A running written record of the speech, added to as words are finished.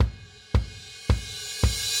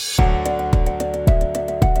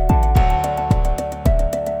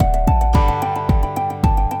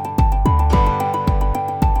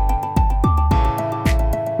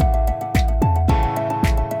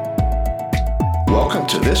Welcome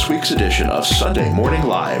to this week's edition of Sunday Morning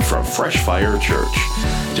Live from Fresh Fire Church.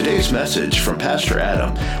 Today's message from Pastor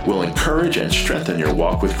Adam will encourage and strengthen your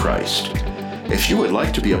walk with Christ. If you would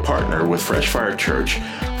like to be a partner with Fresh Fire Church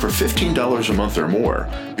for $15 a month or more,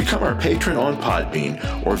 become our patron on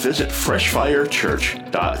Podbean or visit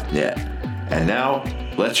freshfirechurch.net. And now,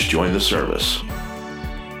 let's join the service.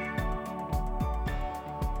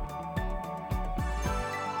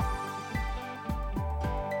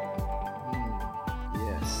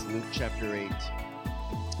 Yes, Luke chapter 8.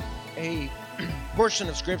 A portion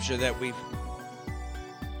of scripture that we've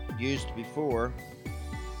used before.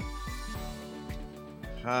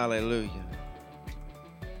 Hallelujah.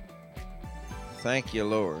 Thank you,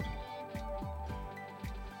 Lord.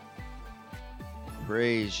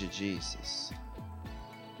 Praise you, Jesus.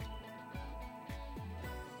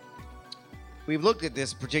 We've looked at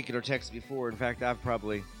this particular text before. In fact, I've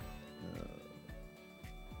probably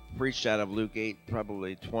preached out of Luke 8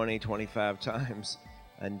 probably 20, 25 times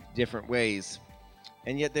in different ways.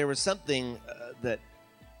 And yet there was something that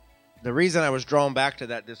the reason I was drawn back to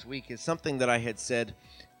that this week is something that I had said,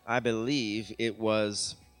 I believe it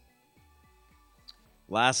was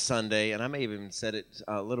last Sunday, and I may have even said it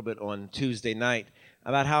a little bit on Tuesday night,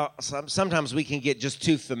 about how sometimes we can get just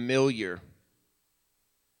too familiar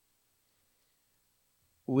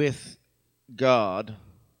with God.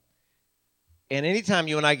 And anytime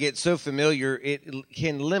you and I get so familiar, it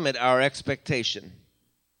can limit our expectation.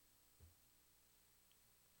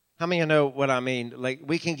 How many of you know what I mean? Like,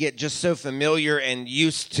 we can get just so familiar and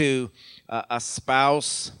used to a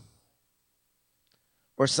spouse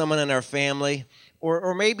or someone in our family.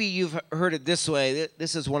 Or maybe you've heard it this way.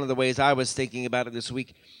 This is one of the ways I was thinking about it this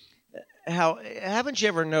week. Haven't you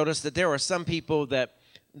ever noticed that there are some people that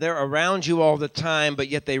they're around you all the time, but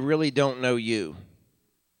yet they really don't know you?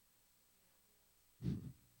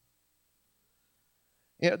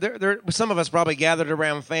 You know, some of us probably gathered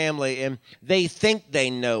around family, and they think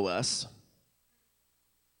they know us.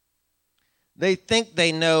 They think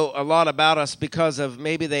they know a lot about us because of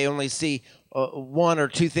maybe they only see one or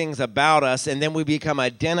two things about us, and then we become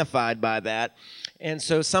identified by that. And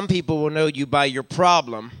so some people will know you by your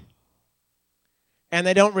problem, and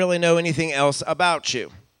they don't really know anything else about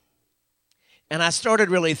you. And I started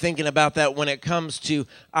really thinking about that when it comes to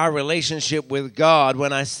our relationship with God.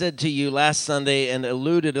 When I said to you last Sunday and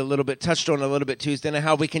alluded a little bit, touched on a little bit Tuesday, and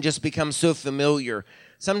how we can just become so familiar.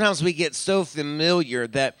 Sometimes we get so familiar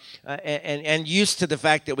that and used to the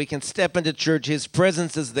fact that we can step into church, His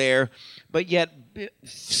presence is there, but yet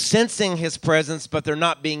sensing His presence, but there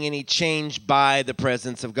not being any change by the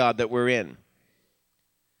presence of God that we're in.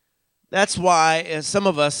 That's why some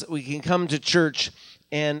of us, we can come to church.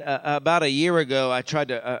 And about a year ago, I tried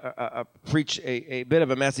to preach a bit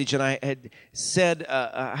of a message, and I had said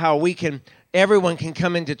how everyone can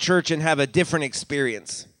come into church and have a different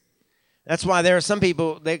experience. That's why there are some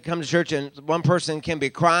people, they come to church and one person can be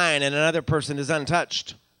crying and another person is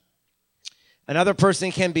untouched. Another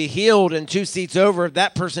person can be healed and 2 seats over,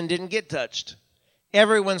 that person didn't get touched.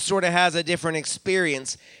 Everyone sort of has a different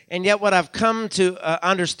experience. And yet what I've come to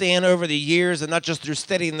understand over the years, and not just through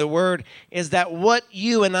studying the Word, is that what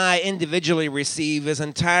you and I individually receive is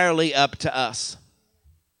entirely up to us.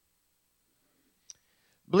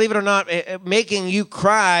 Believe it or not, making you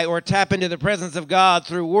cry or tap into the presence of God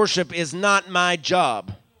through worship is not my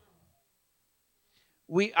job.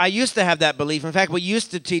 I used to have that belief. In fact, we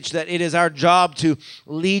used to teach that it is our job to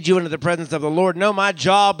lead you into the presence of the Lord. No, my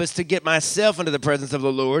job is to get myself into the presence of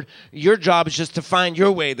the Lord. Your job is just to find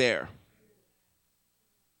your way there.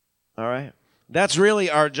 All right? That's really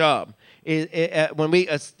our job. When we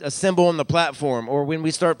assemble on the platform or when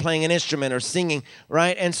we start playing an instrument or singing,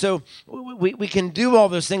 right? And so we can do all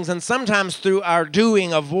those things. And sometimes through our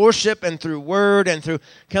doing of worship and through word and through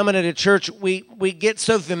coming into church, we get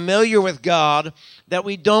so familiar with God that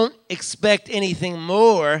we don't expect anything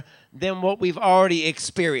more than what we've already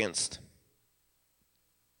experienced.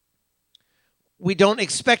 We don't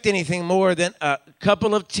expect anything more than a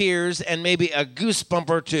couple of tears and maybe a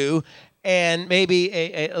goosebump or two, and maybe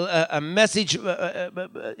a message in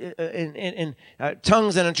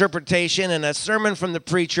tongues and interpretation and a sermon from the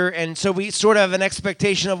preacher. And so we sort of have an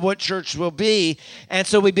expectation of what church will be. And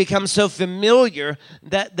so we become so familiar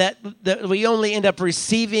that we only end up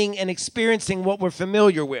receiving and experiencing what we're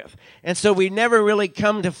familiar with. And so we never really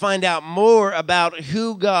come to find out more about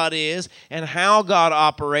who God is and how God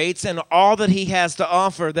operates and all that He has to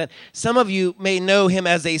offer. That some of you may know Him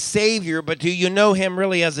as a Savior, but do you know Him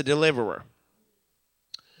really as a deliverer?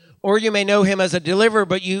 Or you may know Him as a deliverer,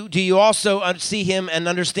 but do you also see Him and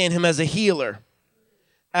understand Him as a healer?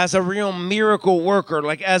 as a real miracle worker,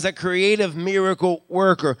 like as a creative miracle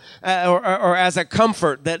worker, or as a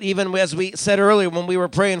comfort, that even as we said earlier when we were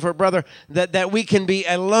praying for a brother, that we can be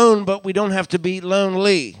alone, but we don't have to be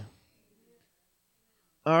lonely.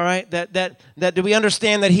 All right, that do we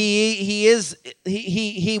understand that he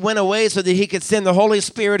went away so that he could send the Holy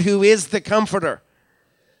Spirit, who is the comforter,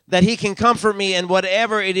 that he can comfort me in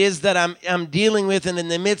whatever it is that I'm dealing with and in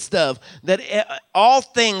the midst of, that all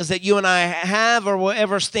things that you and I have or will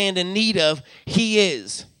ever stand in need of, he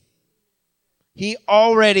is. He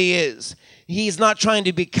already is. He's not trying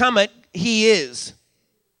to become it, he is.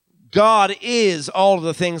 God is all of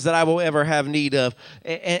the things that I will ever have need of,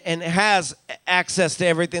 and has access to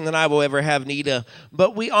everything that I will ever have need of.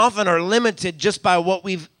 But we often are limited just by what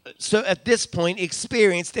we've, so at this point,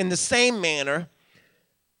 experienced, in the same manner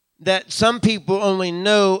that some people only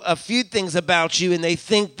know a few things about you and they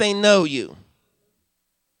think they know you.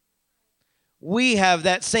 We have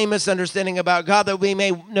that same misunderstanding about God, that we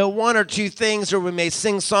may know one or two things, or we may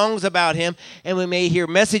sing songs about him, and we may hear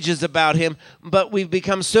messages about him, but we've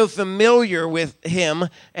become so familiar with him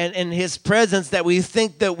and his presence that we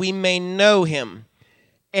think that we may know him.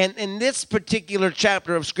 And in this particular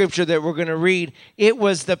chapter of Scripture that we're going to read, it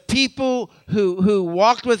was the people who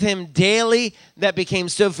walked with him daily that became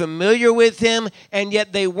so familiar with him, and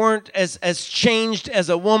yet they weren't as changed as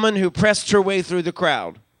a woman who pressed her way through the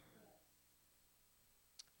crowd.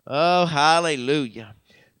 Oh, hallelujah.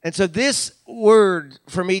 And so this word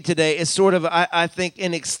for me today is sort of, I think,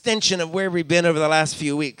 an extension of where we've been over the last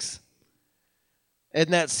few weeks. In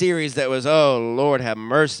that series that was, oh, Lord, have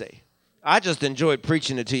mercy. I just enjoyed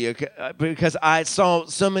preaching it to you because I saw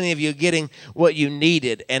so many of you getting what you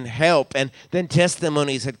needed and help. And then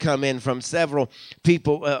testimonies had come in from several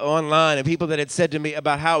people online, and people that had said to me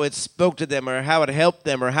about how it spoke to them, or how it helped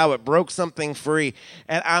them, or how it broke something free.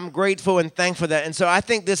 And I'm grateful and thankful for that. And so I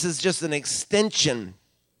think this is just an extension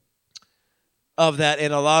of that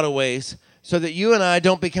in a lot of ways, so that you and I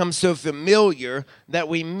don't become so familiar that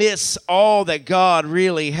we miss all that God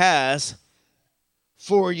really has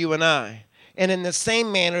for you and I. And in the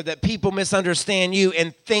same manner that people misunderstand you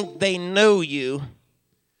and think they know you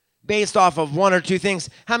based off of one or two things.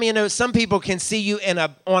 How many of you know some people can see you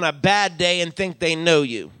on a bad day and think they know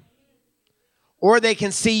you? Or they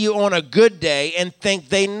can see you on a good day and think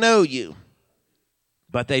they know you,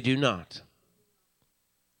 but they do not.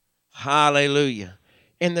 Hallelujah.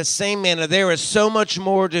 In the same manner, there is so much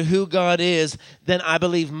more to who God is than I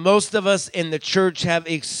believe most of us in the church have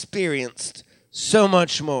experienced. So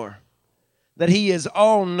much more. That he is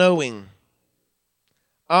all-knowing,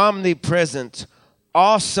 omnipresent,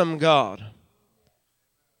 awesome God.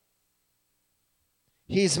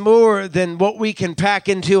 He's more than what we can pack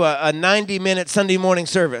into a 90-minute Sunday morning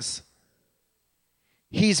service.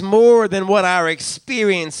 He's more than what our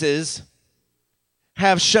experiences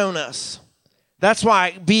have shown us. That's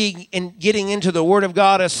why getting into the Word of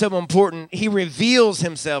God is so important. He reveals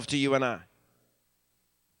himself to you and I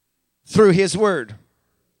through his word.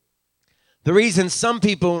 The reason some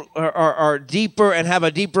people are deeper and have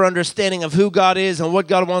a deeper understanding of who God is and what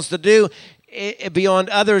God wants to do beyond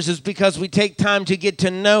others is because we take time to get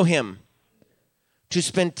to know him, to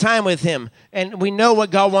spend time with him. And we know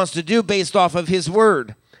what God wants to do based off of his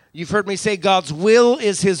word. You've heard me say God's will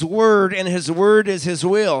is his word and his word is his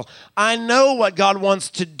will. I know what God wants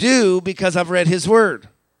to do because I've read his word.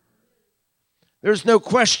 There's no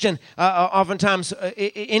question. Oftentimes,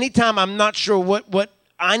 anytime I'm not sure what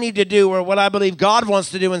I need to do or what I believe God wants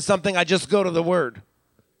to do in something, I just go to the Word.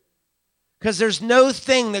 Because there's no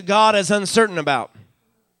thing that God is uncertain about.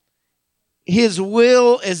 His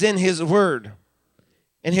will is in his Word.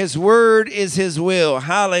 And his Word is his will.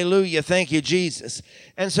 Hallelujah. Thank you, Jesus.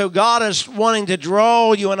 And so God is wanting to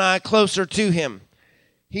draw you and I closer to him.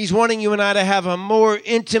 He's wanting you and I to have a more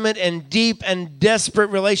intimate and deep and desperate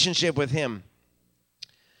relationship with him.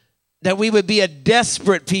 That we would be a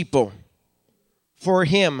desperate people for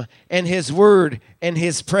him and his word and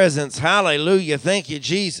his presence. Hallelujah. Thank you,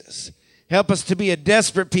 Jesus. Help us to be a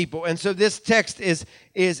desperate people. And so this text is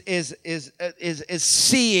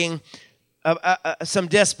seeing some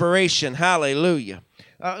desperation. Hallelujah.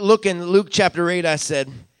 Look in Luke chapter 8, I said,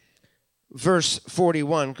 verse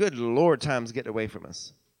 41. Good Lord, time's getting away from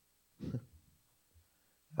us.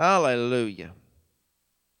 Hallelujah.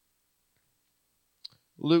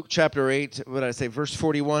 Luke chapter 8, what did I say, verse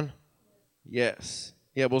 41? Yes.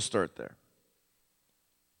 Yeah, we'll start there.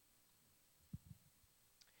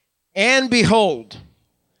 And behold,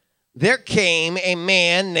 there came a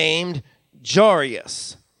man named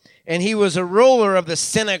Jairus, and he was a ruler of the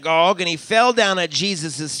synagogue, and he fell down at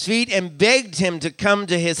Jesus' feet and begged him to come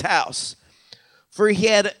to his house. For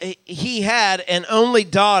he had an only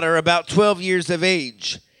daughter about 12 years of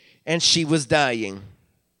age, and she was dying.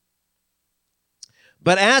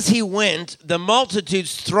 But as he went, the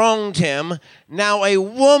multitudes thronged him. Now a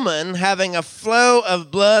woman having a flow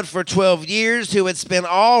of blood for 12 years, who had spent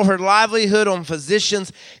all her livelihood on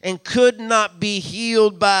physicians and could not be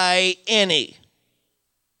healed by any.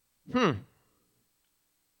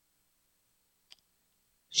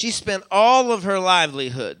 She spent all of her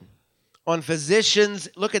livelihood on physicians,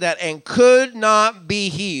 look at that, and could not be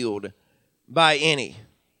healed by any.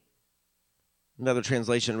 Another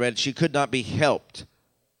translation read, she could not be helped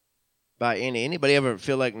by any. Anybody ever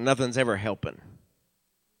feel like nothing's ever helping?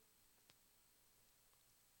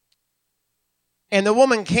 And the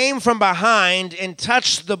woman came from behind and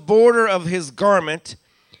touched the border of his garment,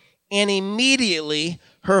 and immediately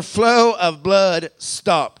her flow of blood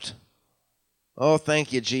stopped. Oh,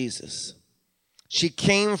 thank you, Jesus. She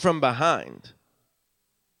came from behind.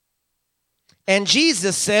 And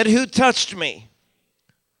Jesus said, "Who touched me?"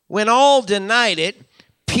 When all denied it,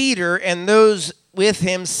 Peter and those with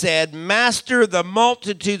him said, "Master, the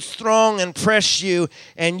multitudes throng and press you,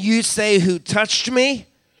 and you say, 'Who touched me?'"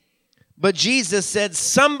 But Jesus said,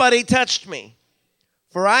 "Somebody touched me,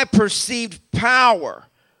 for I perceived power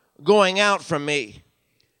going out from me."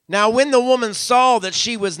 Now when the woman saw that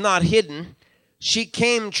she was not hidden, she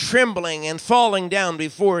came trembling and falling down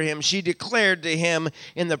before him. She declared to him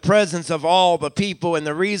in the presence of all the people and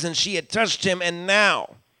the reason she had touched him, and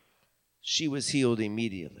now she was healed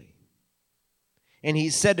immediately. And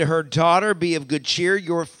he said to her, "Daughter, be of good cheer.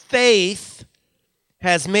 Your faith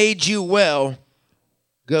has made you well.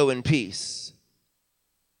 Go in peace."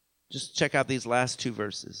 Just check out these last two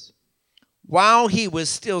verses. While he was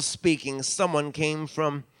still speaking, someone came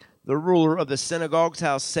from the ruler of the synagogue's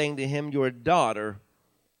house, saying to him, "Your daughter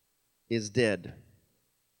is dead.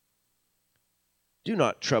 Do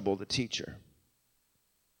not trouble the teacher."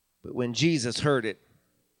 But when Jesus heard it,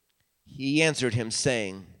 he answered him,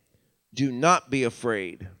 saying, "Do not be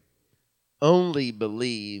afraid. Only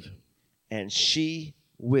believe, and she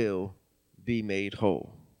will be made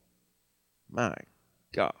whole." My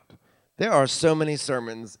God. There are so many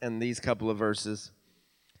sermons in these couple of verses.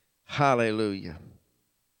 Hallelujah.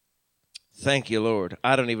 Thank you, Lord.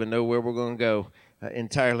 I don't even know where we're going to go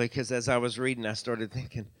entirely, because as I was reading, I started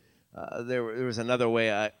thinking there was another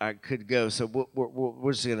way I could go. So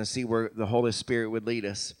we're just going to see where the Holy Spirit would lead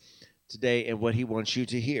us today and what he wants you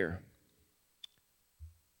to hear.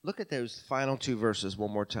 Look at those final two verses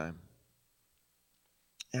one more time.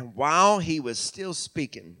 And while he was still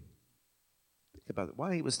speaking, think about it,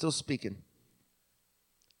 while he was still speaking,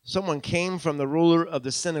 someone came from the ruler of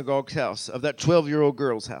the synagogue's house, of that 12-year-old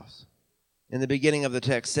girl's house, in the beginning of the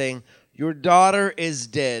text, saying, "Your daughter is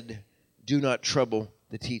dead. Do not trouble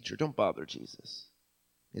the teacher." Don't bother Jesus.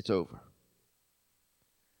 It's over.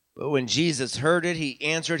 But when Jesus heard it, he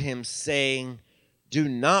answered him, saying, "Do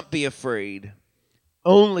not be afraid.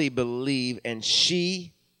 Only believe, and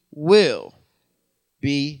she will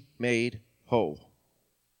be made whole."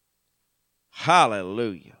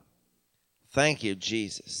 Hallelujah. Thank you,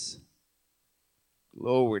 Jesus.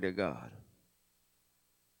 Glory to God.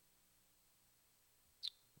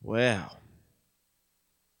 Well,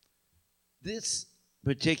 this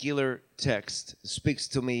particular text speaks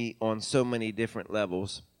to me on so many different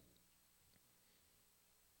levels.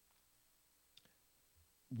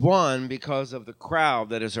 One, because of the crowd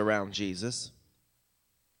that is around Jesus,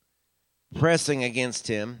 pressing against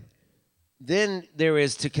him. Then there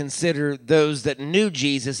is to consider those that knew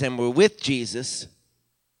Jesus and were with Jesus,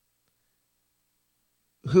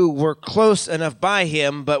 who were close enough by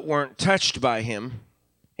him but weren't touched by him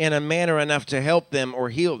in a manner enough to help them or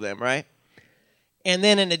heal them, right? And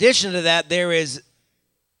then in addition to that, there is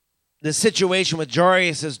the situation with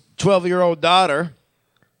Jairus' 12-year-old daughter,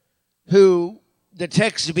 who the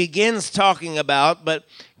text begins talking about, but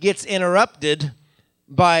gets interrupted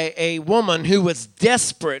by a woman who was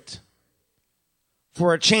desperate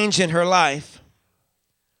for a change in her life,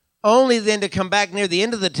 only then to come back near the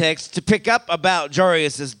end of the text to pick up about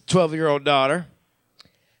Jairus' 12-year-old daughter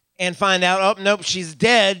and find out, oh, nope, she's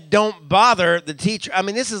dead. Don't bother the teacher. I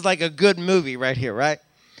mean, this is like a good movie right here, right?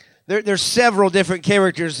 There's several different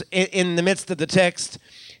characters in the midst of the text,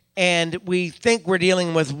 and we think we're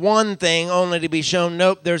dealing with one thing only to be shown,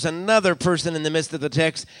 nope, there's another person in the midst of the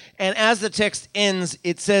text. And as the text ends,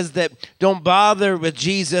 it says that don't bother with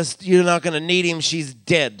Jesus. You're not going to need him. She's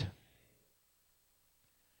dead.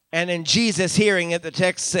 And in Jesus hearing it, the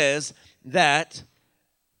text says that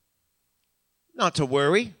not to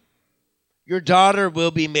worry, your daughter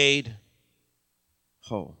will be made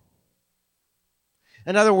whole.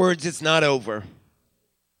 In other words, it's not over.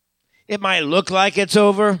 It might look like it's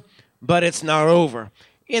over, but it's not over.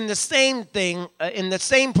 In the same thing, in the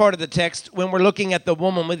same part of the text, when we're looking at the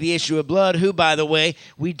woman with the issue of blood, who, by the way,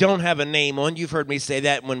 we don't have a name on. You've heard me say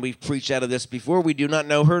that when we've preached out of this before. We do not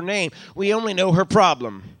know her name. We only know her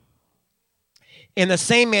problem. In the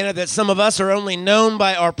same manner that some of us are only known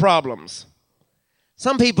by our problems.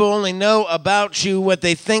 Some people only know about you what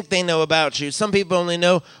they think they know about you. Some people only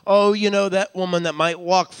know, oh, you know, that woman that might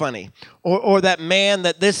walk funny, or that man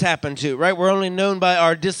that this happened to, right? We're only known by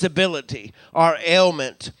our disability, our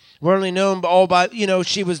ailment. We're only known all by, you know,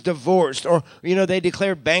 she was divorced, or, you know, they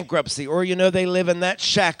declared bankruptcy, or, you know, they live in that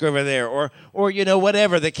shack over there, or, you know,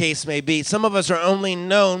 whatever the case may be. Some of us are only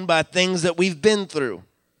known by things that we've been through.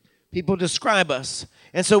 People describe us.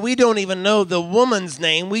 And so we don't even know the woman's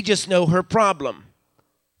name. We just know her problem.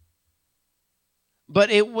 But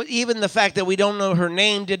even the fact that we don't know her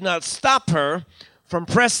name did not stop her from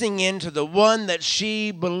pressing into the one that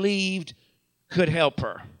she believed could help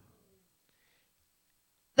her.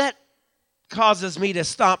 That causes me to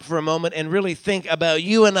stop for a moment and really think about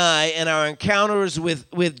you and I and our encounters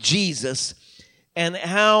with Jesus and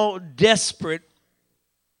how desperate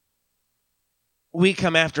we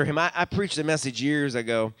come after him. I preached a message years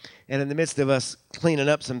ago, and in the midst of us cleaning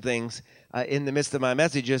up some things, in the midst of my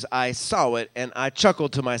messages, I saw it, and I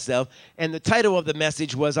chuckled to myself. And the title of the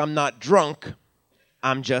message was, I'm not drunk,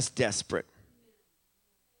 I'm just desperate.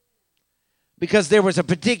 Because there was a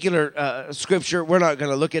particular scripture, we're not going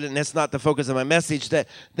to look at it, and that's not the focus of my message, that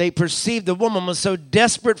they perceived the woman was so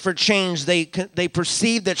desperate for change, they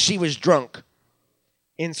perceived that she was drunk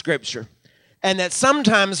in Scripture. And that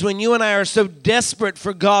sometimes when you and I are so desperate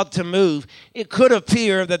for God to move, it could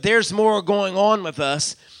appear that there's more going on with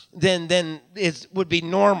us than it would be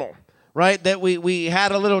normal, right? That we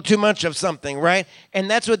had a little too much of something, right?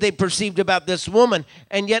 And that's what they perceived about this woman.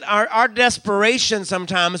 And yet our desperation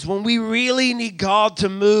sometimes, when we really need God to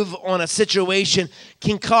move on a situation,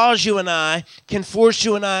 can cause you and I, can force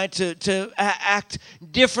you and I to act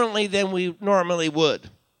differently than we normally would.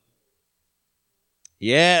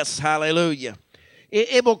 Yes, hallelujah.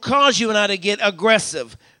 It will cause you and I to get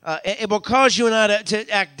aggressive. It will cause you and I to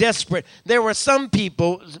act desperate. There were some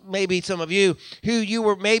people, maybe some of you, who you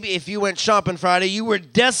were, maybe if you went shopping Friday, you were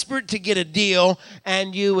desperate to get a deal,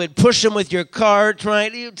 and you would push them with your cart,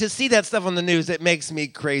 trying to see that stuff on the news. It makes me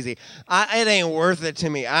crazy. It ain't worth it to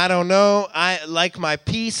me. I don't know. I like my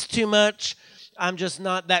peace too much. I'm just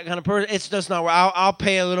not that kind of person. It's just not where I'll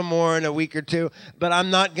pay a little more in a week or two, but I'm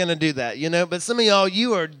not going to do that, you know. But some of y'all,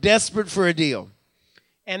 you are desperate for a deal.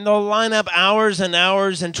 And they'll line up hours and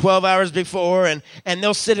hours and 12 hours before, and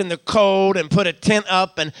they'll sit in the cold and put a tent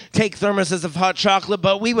up and take thermoses of hot chocolate.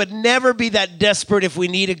 But we would never be that desperate if we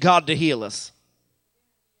needed God to heal us.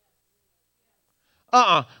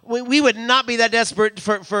 We would not be that desperate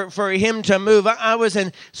for him to move. I was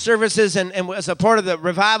in services and was a part of the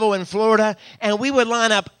revival in Florida, and we would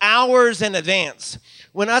line up hours in advance.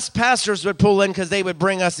 When us pastors would pull in, because they would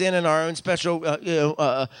bring us in our own special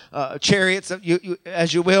chariots,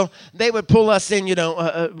 as you will, they would pull us in,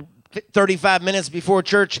 35 minutes before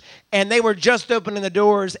church, and they were just opening the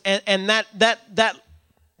doors, and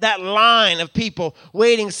that line of people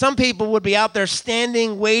waiting. Some people would be out there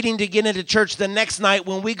standing, waiting to get into church the next night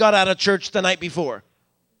when we got out of church the night before.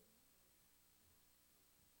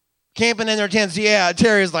 Camping in their tents. Yeah,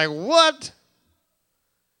 Terry's like, what?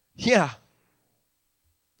 Yeah.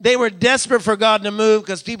 They were desperate for God to move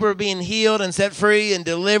because people were being healed and set free and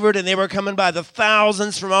delivered, and they were coming by the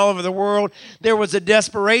thousands from all over the world. There was a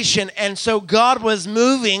desperation, and so God was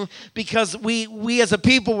moving because we as a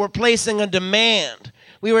people were placing a demand.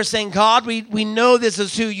 We were saying, God, we know this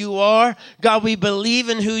is who you are. God, we believe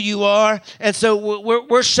in who you are. And so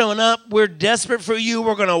we're showing up. We're desperate for you.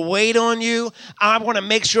 We're going to wait on you. I want to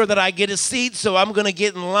make sure that I get a seat, so I'm going to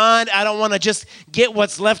get in line. I don't want to just get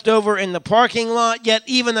what's left over in the parking lot. Yet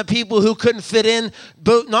even the people who couldn't fit in,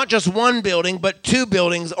 not just one building, but two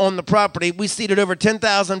buildings on the property, we seated over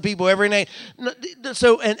 10,000 people every night.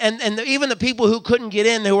 So, and even the people who couldn't get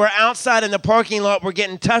in, who were outside in the parking lot, were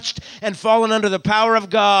getting touched and falling under the power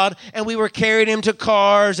of God, and we were carrying him to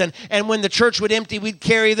cars, and when the church would empty, we'd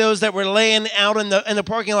carry those that were laying out in the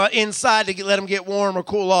parking lot inside to let them get warm or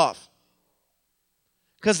cool off.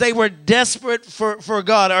 Because they were desperate for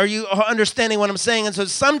God. Are you understanding what I'm saying? And so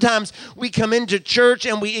sometimes we come into church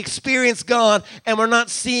and we experience God and we're not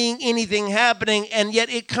seeing anything happening, and yet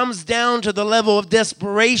it comes down to the level of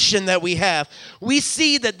desperation that we have. We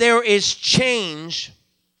see that there is change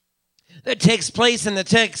that takes place in the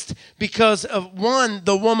text because of, one,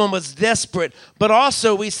 the woman was desperate, but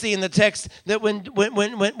also we see in the text that when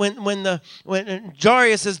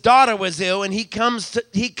Jairus' daughter was ill and he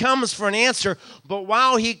comes for an answer, but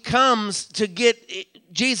while he comes to get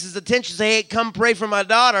Jesus' attention, say, hey, come pray for my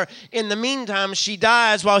daughter, in the meantime she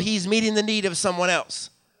dies while he's meeting the need of someone else.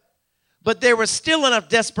 But there was still enough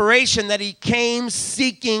desperation that he came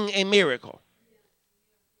seeking a miracle.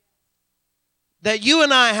 That you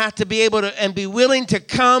and I have to be able to and be willing to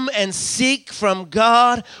come and seek from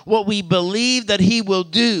God what we believe that he will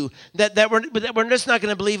do. That we're just not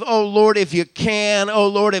going to believe, oh, Lord, if you can. Oh,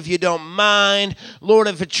 Lord, if you don't mind. Lord,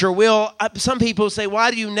 if it's your will. Some people say, why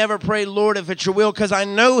do you never pray, Lord, if it's your will? Because I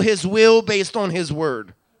know his will based on his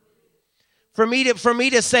word. For me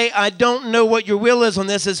to say, I don't know what your will is on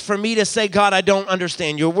this is for me to say, God, I don't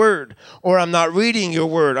understand your word, or I'm not reading your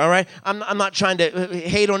word, all right? I'm not trying to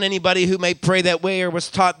hate on anybody who may pray that way or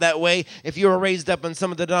was taught that way. If you were raised up in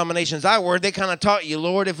some of the denominations I were, they kind of taught you,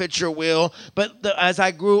 Lord, if it's your will. But as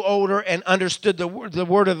I grew older and understood the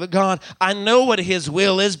word of God, I know what his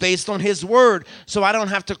will is based on his word. So I don't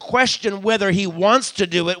have to question whether he wants to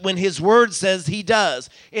do it when his word says he does.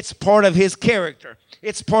 It's part of his character.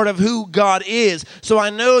 It's part of who God is. So I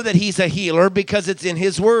know that he's a healer because it's in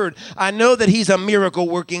his word. I know that he's a miracle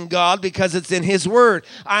working God because it's in his word.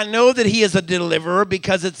 I know that he is a deliverer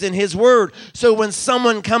because it's in his word. So when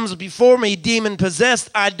someone comes before me demon possessed,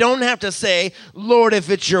 I don't have to say, Lord, if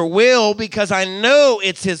it's your will, because I know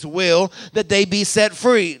it's his will that they be set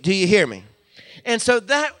free. Do you hear me? And so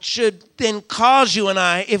that should then cause you and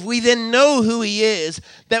I, if we then know who he is,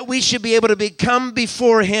 that we should be able to come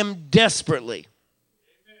before him desperately.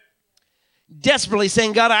 Desperately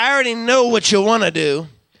saying, God, I already know what you want to do.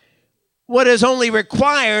 What is only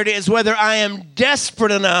required is whether I am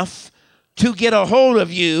desperate enough to get a hold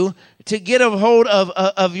of you, to get a hold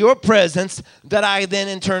of your presence, that I then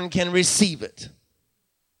in turn can receive it.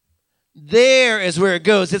 There is where it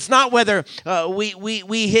goes. It's not whether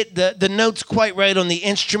we hit the notes quite right on the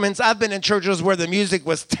instruments. I've been in churches where the music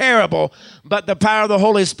was terrible, but the power of the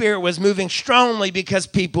Holy Spirit was moving strongly because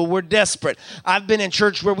people were desperate. I've been in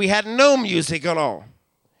church where we had no music at all,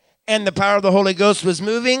 and the power of the Holy Ghost was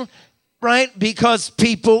moving, right? Because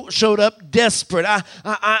people showed up desperate.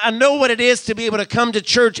 I know what it is to be able to come to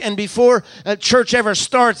church, and before church ever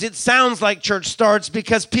starts, it sounds like church starts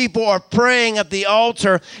because people are praying at the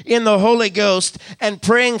altar in the Holy Ghost and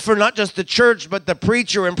praying for not just the church, but the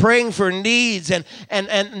preacher, and praying for needs. And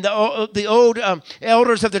the old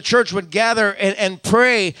elders of the church would gather and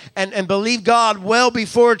pray and believe God well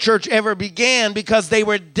before church ever began because they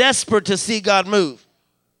were desperate to see God move.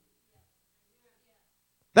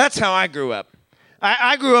 That's how I grew up.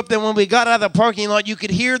 I grew up that when we got out of the parking lot, you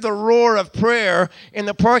could hear the roar of prayer in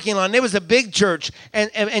the parking lot. And it was a big church,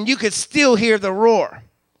 and you could still hear the roar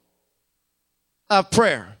of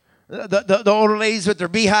prayer. The older ladies with their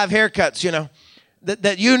beehive haircuts, you know,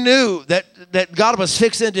 that you knew that God was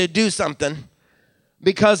fixing to do something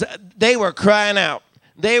because they were crying out.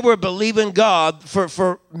 They were believing God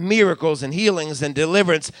for miracles and healings and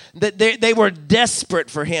deliverance. That they were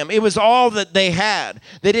desperate for him. It was all that they had.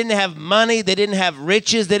 They didn't have money. They didn't have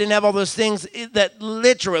riches. They didn't have all those things. That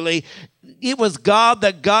literally, it was God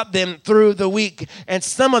that got them through the week. And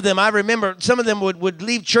some of them, I remember, some of them would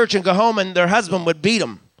leave church and go home and their husband would beat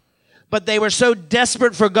them. But they were so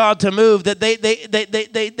desperate for God to move that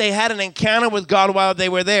they had an encounter with God while they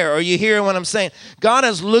were there. Are you hearing what I'm saying? God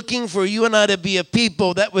is looking for you and I to be a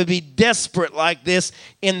people that would be desperate like this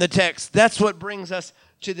in the text. That's what brings us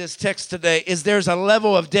to this text today, is there's a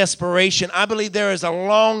level of desperation. I believe there is a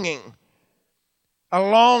longing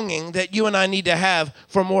that you and I need to have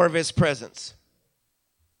for more of his presence.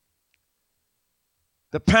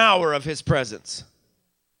 The power of his presence.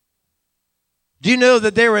 Do you know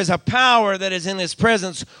that there is a power that is in his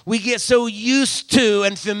presence? We get so used to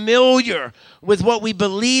and familiar with what we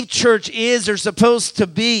believe church is or supposed to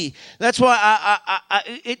be. That's why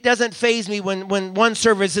it doesn't faze me when one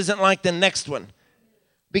service isn't like the next one.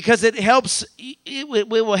 Because it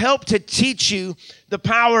will help to teach you the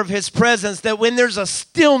power of his presence, that when there's a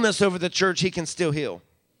stillness over the church, he can still heal.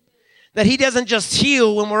 That he doesn't just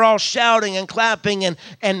heal when we're all shouting and clapping and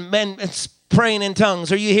praying in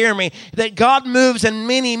tongues. Are you hearing me? That God moves in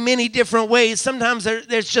many, many different ways. Sometimes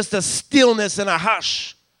there's just a stillness and a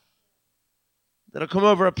hush that'll come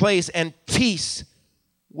over a place, and peace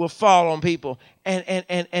will fall on people,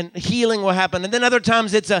 and healing will happen. And then other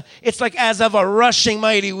times it's like as of a rushing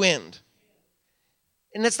mighty wind.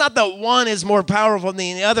 And it's not that one is more powerful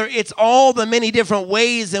than the other. It's all the many different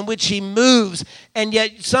ways in which he moves. And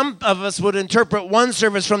yet some of us would interpret one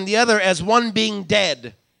service from the other as one being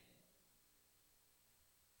dead.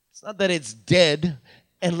 It's not that it's dead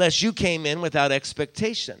unless you came in without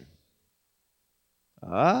expectation.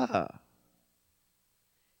 It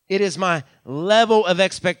is my level of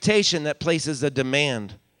expectation that places a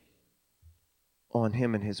demand on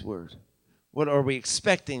him and his word. What are we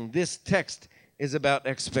expecting? This text is about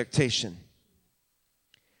expectation.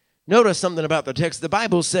 Notice something about the text. The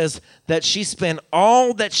Bible says that she spent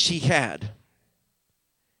all that she had,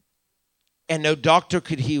 and no doctor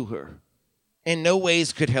could heal her, and no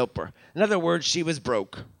ways could help her. In other words, she was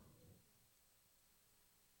broke.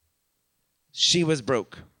 She was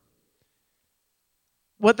broke.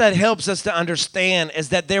 What that helps us to understand is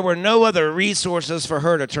that there were no other resources for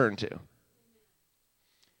her to turn to.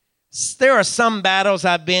 There are some battles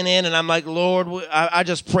I've been in, and I'm like, Lord, I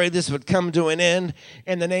just pray this would come to an end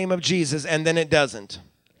in the name of Jesus, and then it doesn't.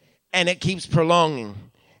 And it keeps prolonging.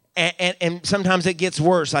 And sometimes it gets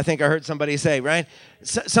worse, I think I heard somebody say, right?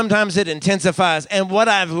 Sometimes it intensifies. And what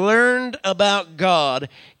I've learned about God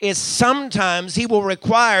is sometimes he will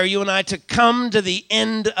require you and I to come to the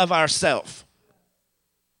end of ourselves.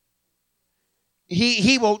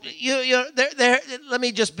 He will, let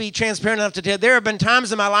me just be transparent enough to tell you, there have been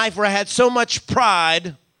times in my life where I had so much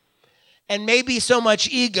pride and maybe so much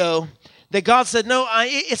ego that God said, no,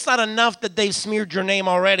 it's not enough that they've smeared your name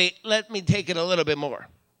already. Let me take it a little bit more.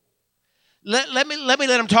 Let me let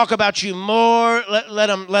them talk about you more. Let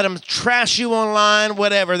them trash you online,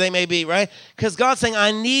 whatever they may be, right? Because God's saying,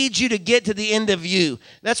 I need you to get to the end of you.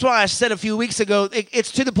 That's why I said a few weeks ago,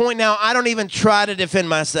 it's to the point now I don't even try to defend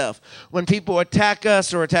myself. When people attack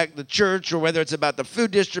us or attack the church, or whether it's about the food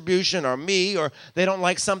distribution or me, or they don't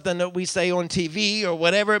like something that we say on TV or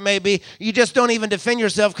whatever it may be, you just don't even defend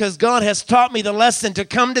yourself, because God has taught me the lesson to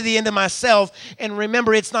come to the end of myself and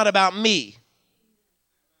remember it's not about me.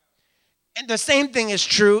 And the same thing is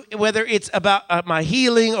true whether it's about my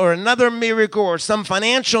healing or another miracle or some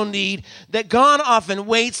financial need, that God often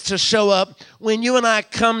waits to show up when you and I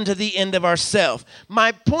come to the end of ourselves.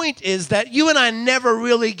 My point is that you and I never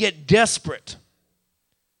really get desperate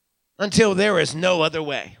until there is no other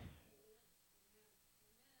way.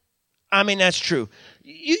 I mean, that's true.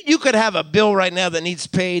 You could have a bill right now that needs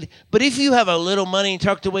paid, but if you have a little money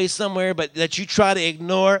tucked away somewhere but that you try to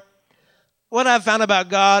ignore, what I've found about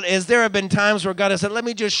God is there have been times where God has said, let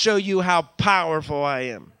me just show you how powerful I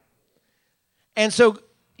am. And so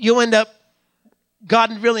you end up,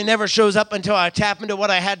 God really never shows up until I tap into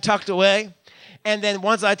what I had tucked away. And then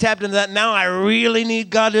once I tapped into that, now I really need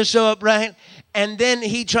God to show up, right? And then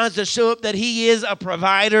he tries to show up that he is a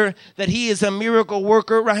provider, that he is a miracle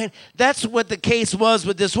worker, right? That's what the case was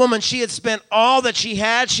with this woman. She had spent all that she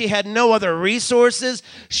had. She had no other resources.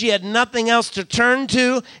 She had nothing else to turn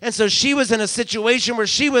to. And so she was in a situation where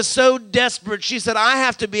she was so desperate. She said, I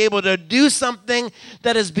have to be able to do something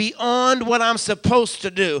that is beyond what I'm supposed to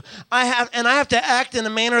do. I have to act in a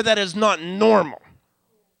manner that is not normal.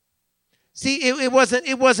 See, it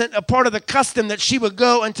wasn't a part of the custom that she would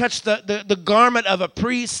go and touch the garment of a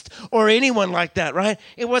priest or anyone like that, right?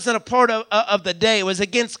 It wasn't a part of the day. It was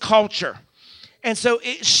against culture. And so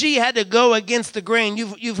she had to go against the grain.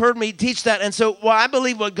 You've heard me teach that. And so I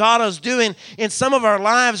believe what God is doing in some of our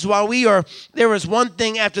lives while there is one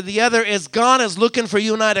thing after the other, is God is looking for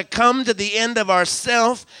you and I to come to the end of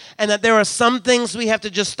ourselves, and that there are some things we have to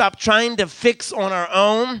just stop trying to fix on our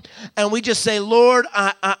own. And we just say, Lord,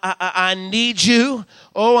 I need you.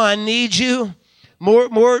 Oh, I need you.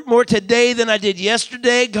 More today than I did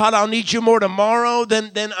yesterday. God, I'll need you more tomorrow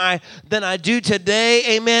than I do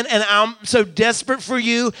today. Amen. And I'm so desperate for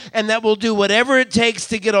you, and that we'll do whatever it takes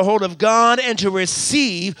to get a hold of God and to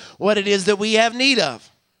receive what it is that we have need of.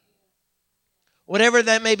 Whatever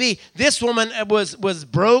that may be. This woman was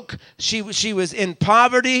broke. She was in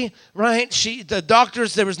poverty, right? The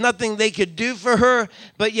doctors, there was nothing they could do for her,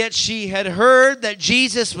 but yet she had heard that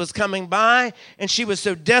Jesus was coming by, and she was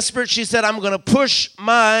so desperate, she said, I'm going to push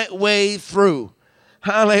my way through.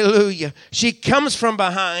 Hallelujah. She comes from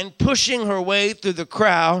behind, pushing her way through the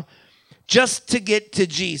crowd just to get to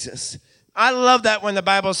Jesus. I love that when the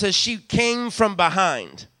Bible says she came from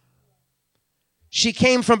behind. She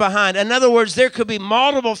came from behind. In other words, there could be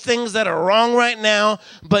multiple things that are wrong right now,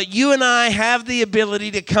 but you and I have the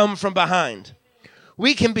ability to come from behind.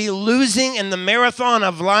 We can be losing in the marathon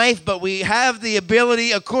of life, but we have the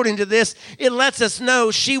ability, according to this, it lets us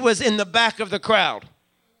know she was in the back of the crowd.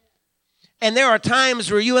 And there are times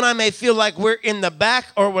where you and I may feel like we're in the back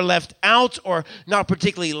or we're left out or not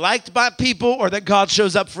particularly liked by people or that God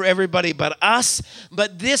shows up for everybody but us.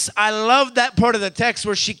 But this, I love that part of the text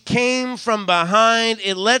where she came from behind.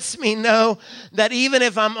 It lets me know that even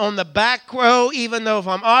if I'm on the back row, even though if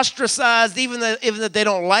I'm ostracized, even if they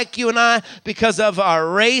don't like you and I because of our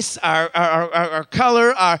race, our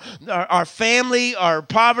color, our family, our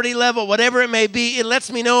poverty level, whatever it may be, it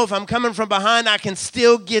lets me know if I'm coming from behind, I can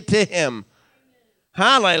still get to him.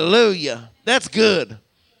 Hallelujah. That's good.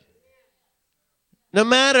 No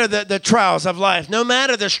matter the trials of life, no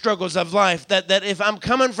matter the struggles of life, that if I'm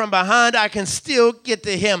coming from behind, I can still get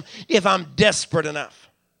to him if I'm desperate enough.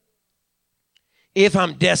 If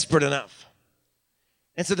I'm desperate enough.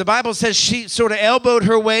 And so the Bible says she sort of elbowed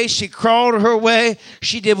her way. She crawled her way.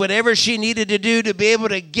 She did whatever she needed to do to be able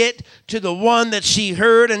to get to the one that she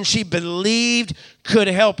heard and she believed could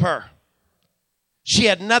help her. She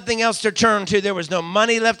had nothing else to turn to. There was no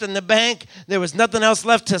money left in the bank. There was nothing else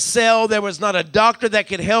left to sell. There was not a doctor that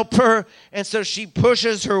could help her. And so she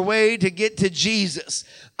pushes her way to get to Jesus.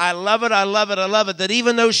 I love it. I love it. I love it. That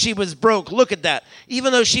even though she was broke, look at that.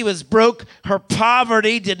 Even though she was broke, her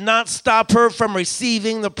poverty did not stop her from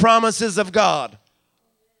receiving the promises of God.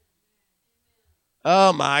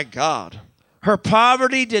 Oh my God. Her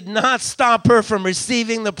poverty did not stop her from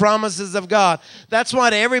receiving the promises of God. That's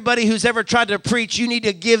why to everybody who's ever tried to preach, you need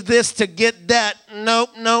to give this to get that.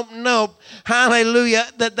 Nope, nope, nope. Hallelujah.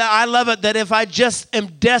 That I love it that if I just am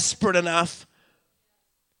desperate enough.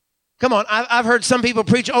 Come on, I've heard some people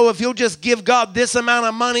preach, oh, if you'll just give God this amount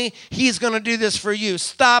of money, he's going to do this for you.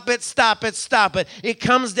 Stop it, stop it, stop it. It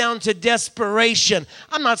comes down to desperation.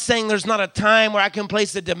 I'm not saying there's not a time where I can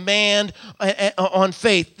place a demand on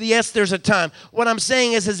faith. Yes, there's a time. What I'm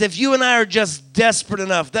saying is if you and I are just desperate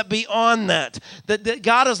enough, that beyond that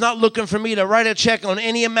God is not looking for me to write a check on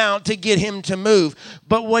any amount to get him to move.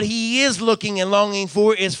 But what he is looking and longing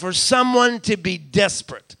for is for someone to be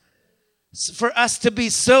desperate. For us to be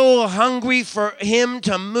so hungry for him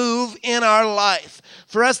to move in our life,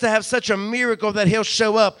 for us to have such a miracle that he'll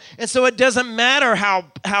show up. And so it doesn't matter how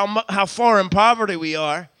far in poverty we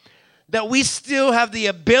are, that we still have the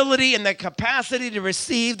ability and the capacity to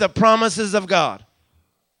receive the promises of God.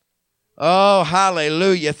 Oh,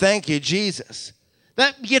 hallelujah. Thank you, Jesus.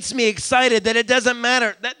 That gets me excited that it doesn't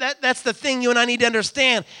matter. That's the thing you and I need to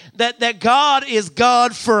understand, that God is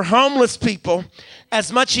God for homeless people as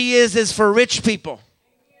much he is for rich people.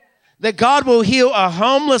 That God will heal a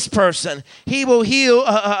homeless person. He will heal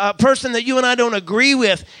a person that you and I don't agree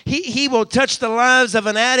with. He will touch the lives of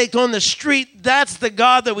an addict on the street. That's the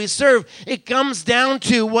God that we serve. It comes down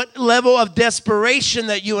to what level of desperation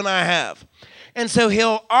that you and I have. And so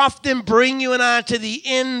he'll often bring you and I to the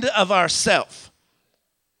end of ourself,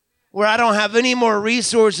 where I don't have any more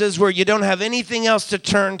resources, where you don't have anything else to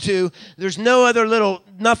turn to. There's no other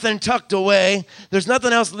nothing tucked away. There's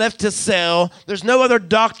nothing else left to sell. There's no other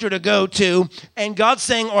doctor to go to. And God's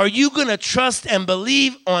saying, are you going to trust and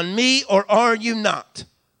believe on me or are you not?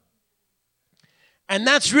 And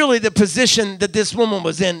that's really the position that this woman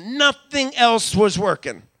was in. Nothing else was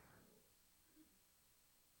working.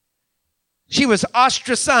 She was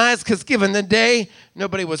ostracized because given the day,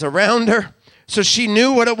 nobody was around her. So she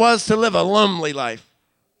knew what it was to live a lonely life.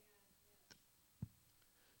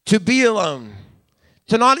 To be alone.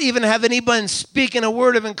 To not even have anybody speaking a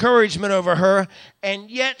word of encouragement over her. And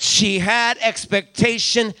yet she had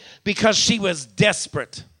expectation because she was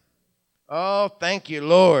desperate. Oh, thank you,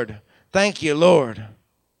 Lord. Thank you, Lord.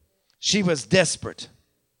 She was desperate.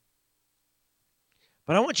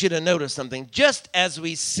 But I want you to notice something. Just as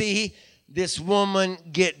we see this woman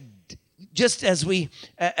just as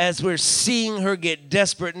we're seeing her get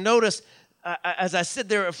desperate, notice, as I said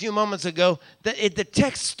there a few moments ago, that the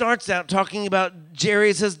text starts out talking about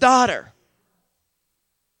Jairus' daughter.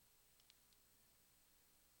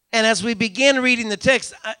 And as we begin reading the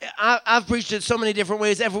text, I've preached it so many different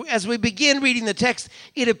ways. As we begin reading the text,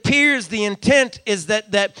 it appears the intent is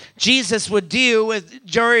that Jesus would deal with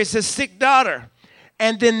Jairus' sick daughter.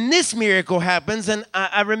 And then this miracle happens, and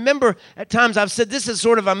I remember at times I've said this is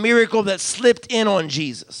sort of a miracle that slipped in on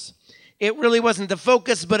Jesus. It really wasn't the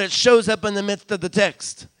focus, but it shows up in the midst of the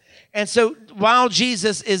text. And so while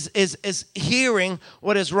Jesus is hearing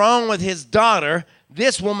what is wrong with his daughter,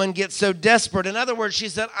 this woman gets so desperate. In other words, she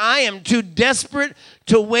said, I am too desperate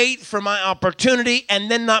to wait for my opportunity and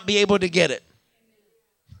then not be able to get it.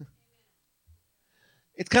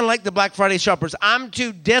 It's kind of like the Black Friday shoppers. I'm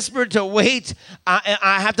too desperate to wait.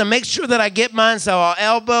 I have to make sure that I get mine, so I'll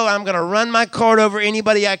elbow. I'm going to run my cart over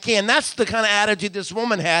anybody I can. That's the kind of attitude this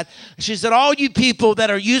woman had. She said, all you people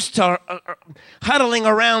that are used to huddling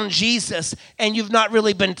around Jesus and you've not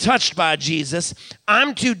really been touched by Jesus,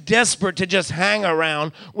 I'm too desperate to just hang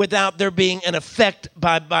around without there being an effect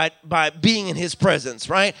by being in his presence,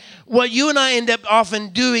 right? What you and I end up often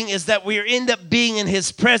doing is that we end up being in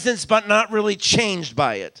his presence but not really changed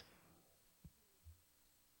by it.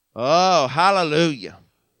 Oh, hallelujah.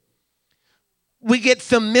 We get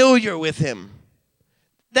familiar with him.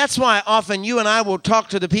 That's why often you and I will talk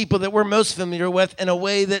to the people that we're most familiar with in a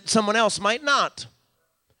way that someone else might not.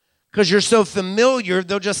 Because you're so familiar,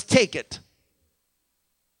 they'll just take it.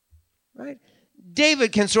 Right?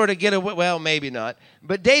 David can sort of get away, well, maybe not,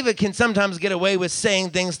 but David can sometimes get away with saying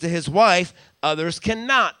things to his wife. Others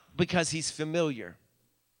cannot because he's familiar.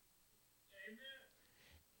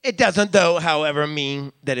 It doesn't, though, however,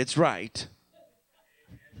 mean that it's right.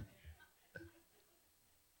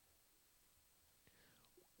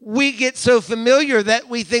 We get so familiar that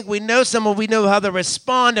we think we know someone, we know how to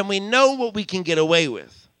respond, and we know what we can get away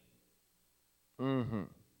with. Mm-hmm.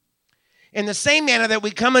 In the same manner that we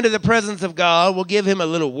come into the presence of God, we'll give him a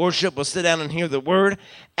little worship, we'll sit down and hear the word,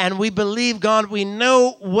 and we believe God, we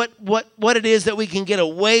know what it is that we can get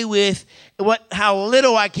away with, how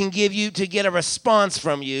little I can give you to get a response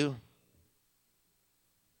from you.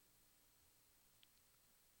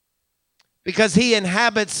 Because he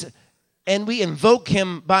inhabits and we invoke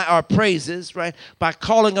him by our praises, right? By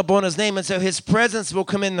calling upon his name. And so his presence will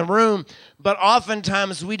come in the room. But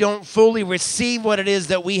oftentimes we don't fully receive what it is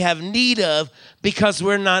that we have need of because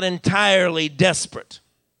we're not entirely desperate.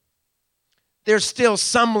 There's still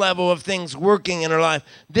some level of things working in her life.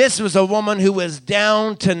 This was a woman who was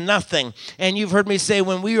down to nothing. And you've heard me say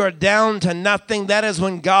when we are down to nothing, that is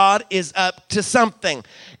when God is up to something.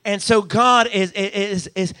 And so God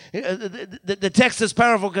the text is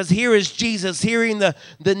powerful because here is Jesus hearing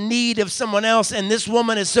the need of someone else. And this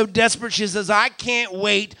woman is so desperate. She says, I can't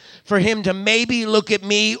wait for him to maybe look at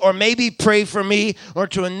me or maybe pray for me or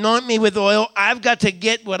to anoint me with oil. I've got to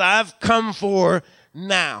get what I've come for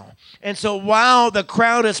now. And so while the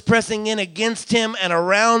crowd is pressing in against him and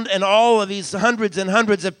around and all of these hundreds and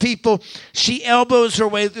hundreds of people, she elbows her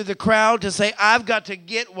way through the crowd to say, I've got to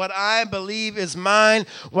get what I believe is mine,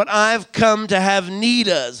 what I've come to have need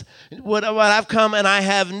of, what I've come and I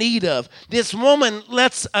have need of. This woman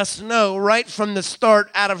lets us know right from the start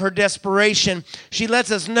out of her desperation, she lets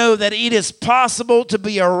us know that it is possible to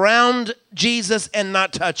be around Jesus and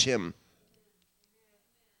not touch him.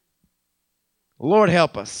 Lord,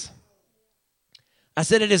 help us. I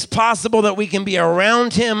said it is possible that we can be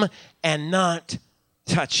around him and not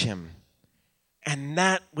touch him. And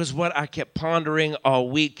that was what I kept pondering all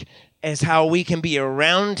week, is how we can be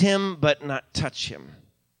around him but not touch him.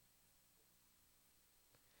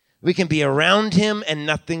 We can be around him and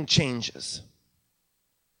nothing changes.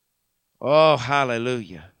 Oh,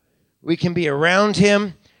 hallelujah. We can be around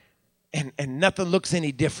him and nothing looks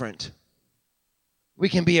any different. We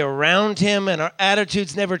can be around him and our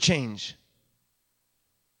attitudes never change.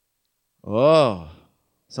 Oh,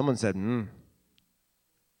 someone said,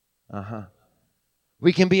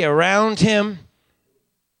 We can be around him.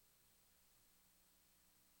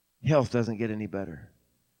 Health doesn't get any better.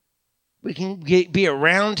 We can be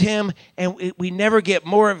around him and we never get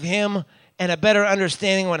more of him and a better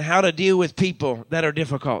understanding on how to deal with people that are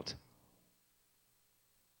difficult.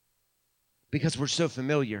 Because we're so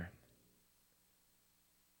familiar.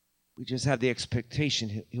 We just have the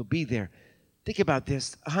expectation he'll be there. Think about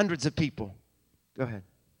this. Hundreds of people. Go ahead.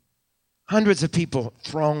 Hundreds of people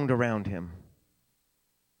thronged around him.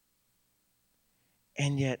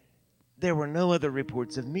 And yet, there were no other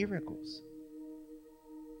reports of miracles.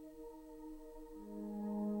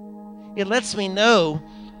 It lets me know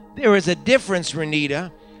there is a difference,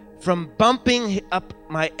 Renita, from bumping up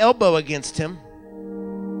my elbow against him.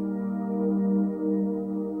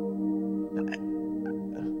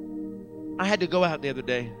 I had to go out the other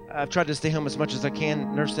day. I've tried to stay home as much as I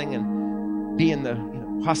can, nursing and be in the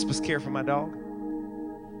hospice care for my dog.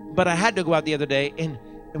 But I had to go out the other day, and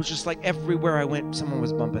it was just like everywhere I went, someone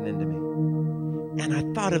was bumping into me. And I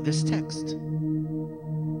thought of this text.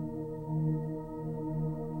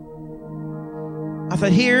 I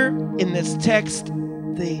thought here in this text,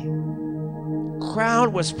 the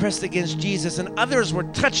crowd was pressed against Jesus, and others were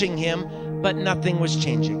touching him, but nothing was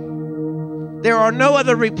changing. There are no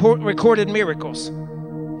other recorded miracles.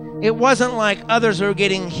 It wasn't like others were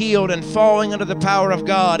getting healed and falling under the power of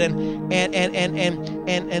God, and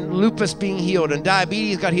lupus being healed, and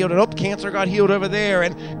diabetes got healed, and cancer got healed over there,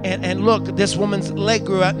 and look, this woman's leg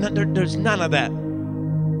grew out. There's none of that.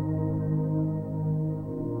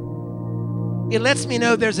 It lets me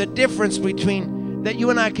know there's a difference between that you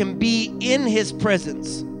and I can be in His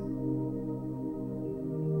presence,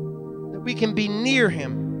 that we can be near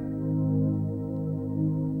Him,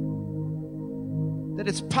 that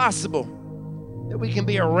it's possible that we can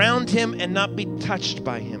be around Him and not be touched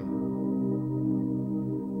by Him.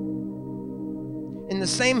 In the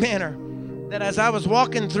same manner that as I was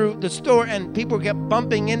walking through the store and people kept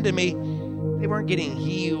bumping into me, they weren't getting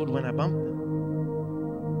healed when I bumped them.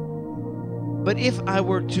 But if I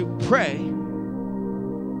were to pray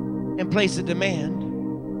and place a demand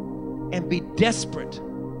and be desperate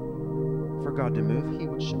for God to move, He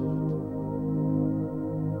would show up.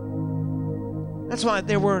 That's why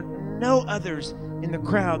there were no others in the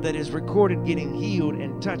crowd that is recorded getting healed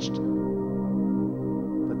and touched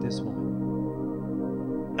but this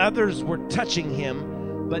woman. Others were touching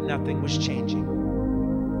Him, but nothing was changing.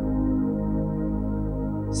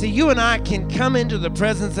 See, you and I can come into the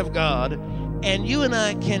presence of God, and you and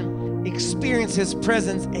I can experience His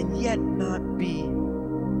presence and yet not be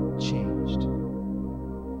changed.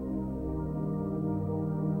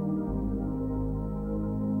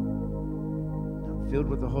 Filled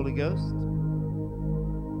with the Holy Ghost,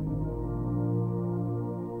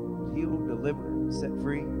 healed, delivered, set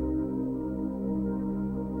free. No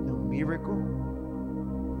miracle,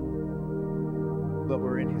 but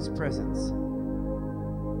we're in His presence.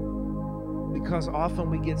 Because often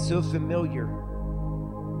we get so familiar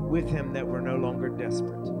with Him that we're no longer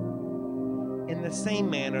desperate. In the same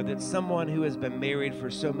manner that someone who has been married for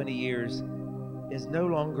so many years is no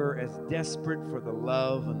longer as desperate for the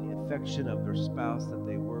love and the affection of their spouse that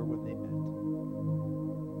they were when they met.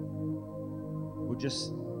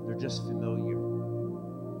 They're just familiar.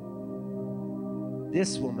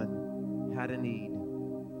 This woman had a need,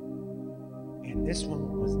 and this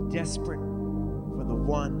woman was desperate for the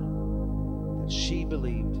one that she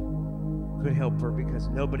believed could help her because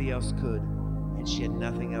nobody else could, and she had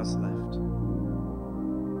nothing else left.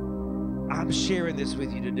 I'm sharing this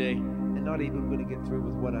with you today, and not even going to get through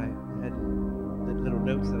with what I had, the little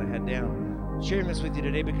notes that I had down. I'm sharing this with you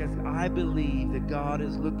today because I believe that God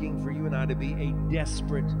is looking for you and I to be a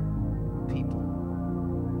desperate people.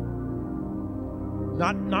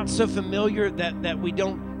 Not so familiar that we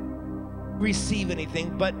don't receive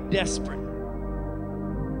anything, but desperate.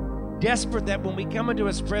 Desperate that when we come into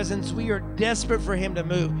His presence, we are desperate for Him to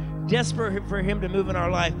move, desperate for Him to move in our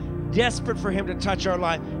life, desperate for Him to touch our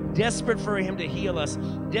life, desperate for Him to heal us,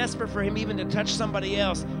 desperate for Him even to touch somebody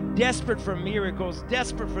else, desperate for miracles,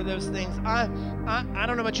 desperate for those things. I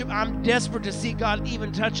don't know about you, I'm desperate to see God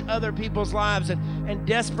even touch other people's lives, and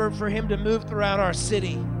desperate for Him to move throughout our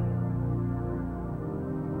city.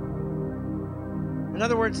 In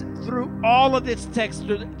other words, through all of this text,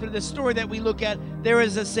 through the story that we look at, there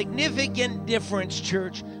is a significant difference,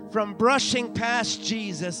 church, from brushing past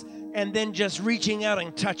Jesus and then just reaching out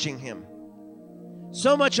and touching Him.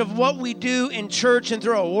 So much of what we do in church and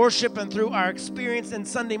through our worship and through our experience in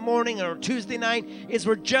Sunday morning or Tuesday night is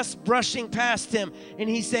we're just brushing past Him. And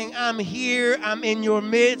He's saying, I'm here, I'm in your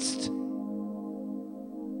midst.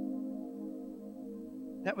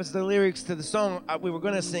 That was the lyrics to the song we were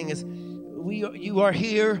going to sing is, you are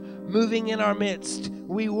here moving in our midst.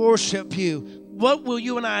 We worship you. What will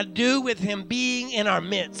you and I do with Him being in our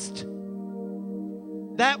midst?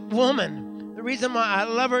 That woman, the reason why I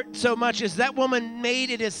love her so much is that woman made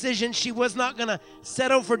a decision. She was not going to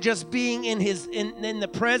settle for just being in the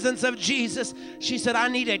presence of Jesus. She said, I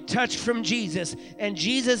need a touch from Jesus. And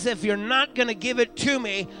Jesus, if you're not going to give it to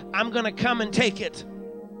me, I'm going to come and take it.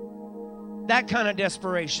 That kind of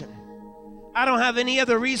desperation. I don't have any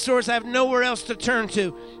other resource. I have nowhere else to turn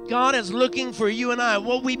to. God is looking for you and I.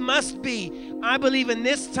 What we must be, I believe in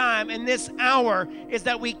this time, in this hour, is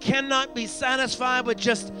that we cannot be satisfied with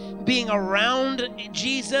just being around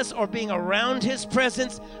Jesus or being around His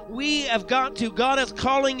presence. We have got to, God is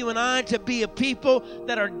calling you and I to be a people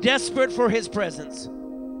that are desperate for His presence.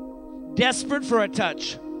 Desperate for a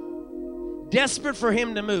touch. Desperate for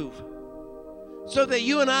Him to move. So that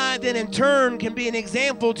you and I then in turn can be an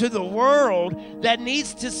example to the world that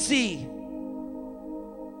needs to see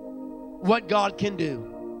what God can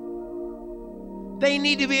do. They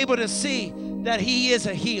need to be able to see that he is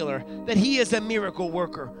a healer, that he is a miracle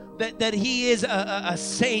worker, that he is a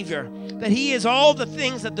savior, that he is all the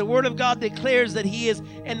things that the Word of God declares that he is,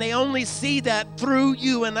 and they only see that through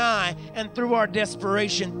you and I and through our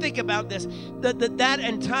desperation. Think about this, that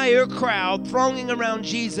entire crowd thronging around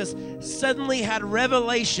Jesus suddenly had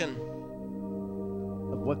revelation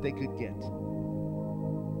of what they could get,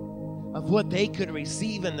 of what they could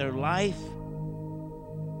receive in their life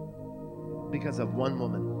because of one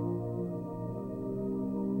woman.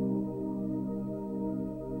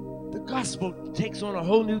 The gospel takes on a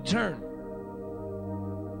whole new turn.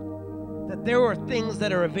 That there are things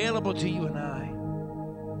that are available to you and I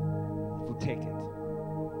if we'll take it.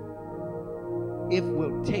 If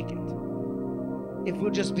we'll take it. If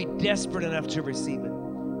we'll just be desperate enough to receive it.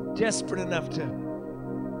 Desperate enough to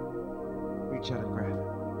reach out and grab it.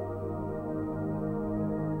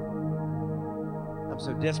 I'm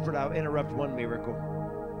so desperate I'll interrupt one miracle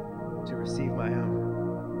to receive my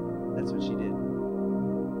own. That's what she did.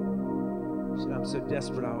 She said, I'm so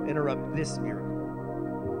desperate I'll interrupt this miracle.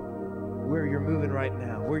 Where you're moving right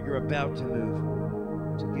now, where you're about to move,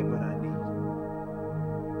 to get what I need.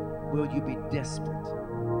 Will you be desperate?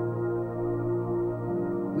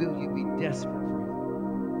 Will you be desperate for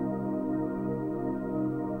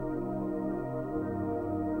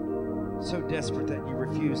Him? So desperate that you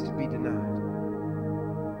refuse to be denied.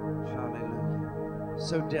 Hallelujah.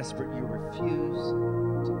 So desperate you refuse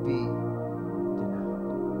to be denied.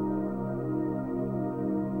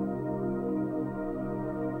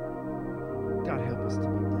 God help us to be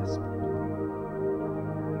desperate.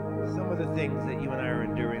 Some of the things that you and I are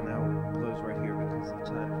enduring, I'll close right here because of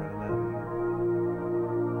time running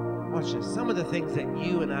out. Watch this. Some of the things that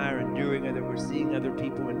you and I are enduring or that we're seeing other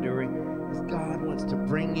people enduring is God wants to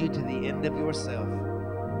bring you to the end of yourself.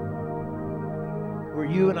 Where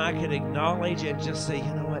you and I can acknowledge and just say, you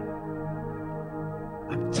know what?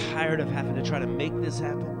 I'm tired of having to try to make this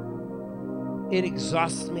happen. It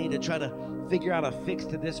exhausts me to try to figure out a fix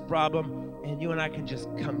to this problem. And you and I can just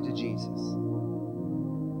come to Jesus.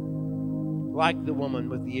 Like the woman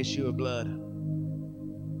with the issue of blood.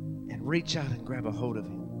 And reach out and grab a hold of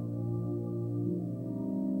Him.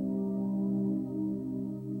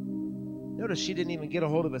 Notice she didn't even get a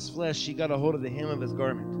hold of His flesh. She got a hold of the hem of His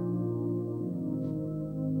garment.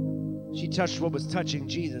 She touched what was touching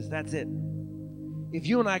Jesus. That's it. If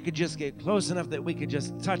you and I could just get close enough that we could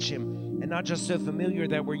just touch Him and not just so familiar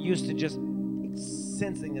that we're used to just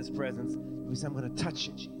sensing His presence, we say, I'm going to touch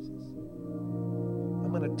you, Jesus.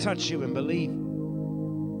 I'm going to touch you and believe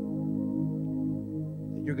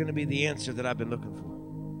that you're going to be the answer that I've been looking for.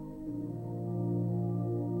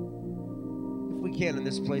 If we can in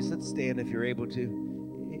this place, let's stand if you're able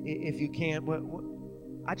to. If you can't,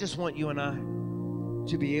 I just want you and I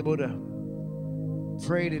to be able to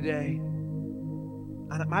pray today.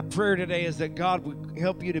 My prayer today is that God would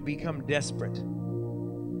help you to become desperate.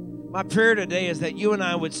 My prayer today is that you and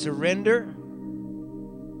I would surrender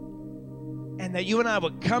and that you and I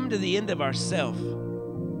would come to the end of ourselves.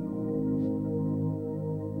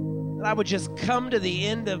 That I would just come to the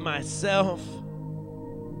end of myself.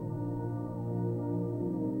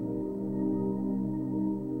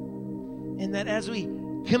 And that as we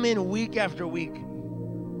come in week after week,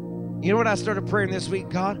 you know what I started praying this week?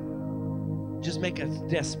 God, just make us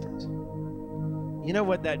desperate. You know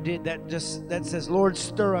what that did? That says, Lord,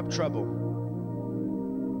 stir up trouble.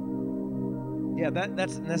 Yeah,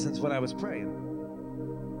 that's in essence what I was praying.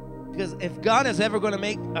 Because if God is ever going to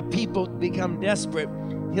make a people become desperate,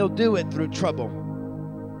 He'll do it through trouble.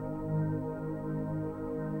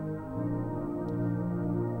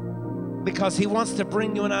 Because He wants to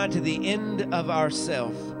bring you and I to the end of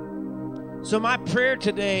ourselves. So my prayer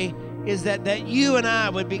today is that you and I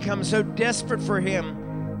would become so desperate for Him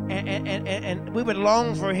and we would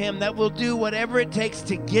long for Him that we'll do whatever it takes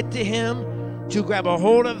to get to Him, to grab a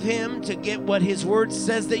hold of Him, to get what His Word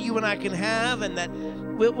says that you and I can have, and that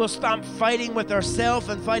we'll stop fighting with ourselves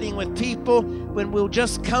and fighting with people when we'll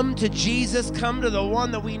just come to Jesus, come to the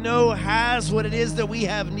one that we know has what it is that we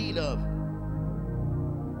have need of.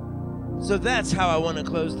 So that's how I want to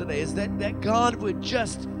close today, is that God would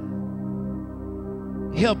just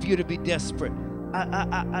help you to be desperate.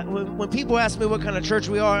 When people ask me what kind of church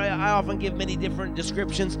we are, I often give many different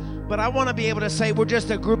descriptions, but I want to be able to say we're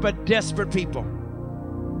just a group of desperate people.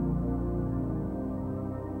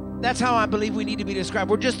 That's how I believe we need to be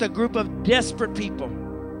described. We're just a group of desperate people,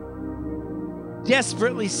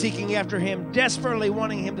 desperately seeking after Him, desperately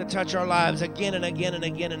wanting Him to touch our lives again and again and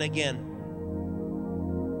again and again.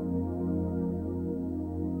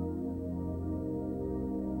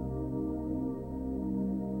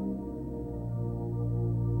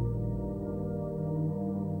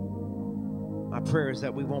 My prayer is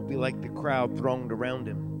that we won't be like the crowd thronged around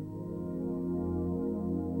him.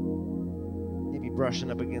 Maybe brushing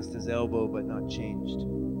up against his elbow, but not changed.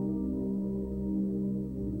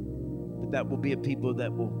 But that will be a people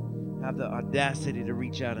that will have the audacity to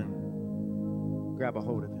reach out and grab a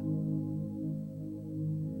hold of him,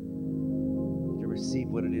 to receive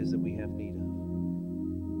what it is that we have need of.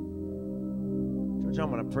 Church, I'm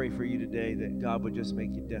going to pray for you today that God would just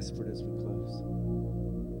make you desperate as we close.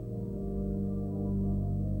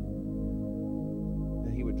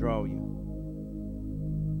 That he would draw you.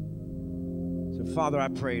 So, Father, I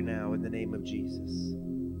pray now in the name of Jesus.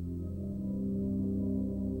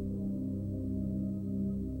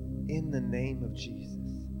 In the name of Jesus.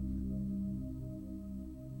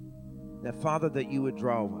 That, Father, that you would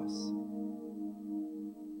draw us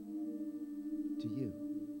to you.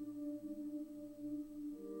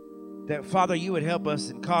 That, Father, you would help us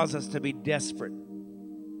and cause us to be desperate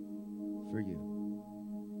for you.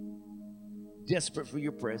 Desperate for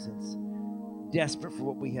your presence. Desperate for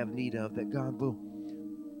what we have need of. That, God,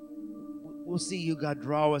 we'll see you, God,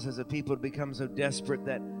 draw us as a people to become so desperate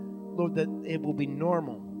that, Lord, that it will be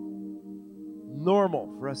normal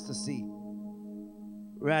for us to see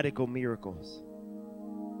radical miracles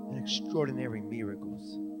and extraordinary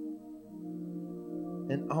miracles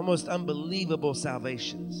and almost unbelievable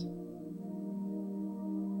salvations.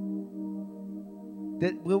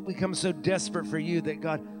 That we'll become so desperate for you that,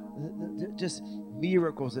 God, just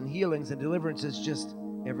miracles and healings and deliverances, just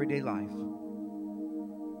everyday life.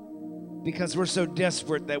 Because we're so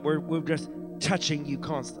desperate that we're just touching you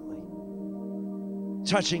constantly.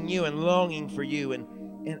 Touching you and longing for you and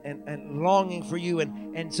longing for you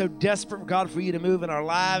and so desperate, God, for you to move in our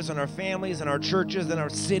lives, in our families, in our churches, in our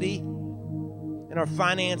city, in our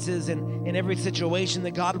finances, and in every situation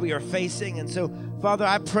that, God, we are facing. And so, Father,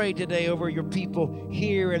 I pray today over your people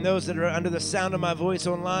here and those that are under the sound of my voice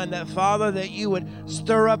online, that, Father, that you would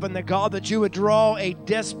stir up and that, God, that you would draw a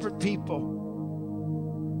desperate people.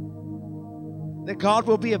 That God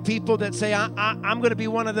will be a people that say, I'm going to be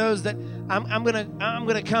one of those that I'm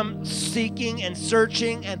going to come seeking and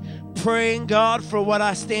searching and praying, God, for what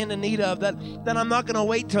I stand in need of. That I'm not going to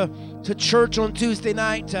wait to church on Tuesday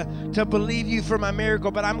night to believe you for my miracle,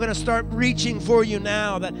 but I'm going to start reaching for you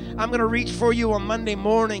now. That I'm going to reach for you on Monday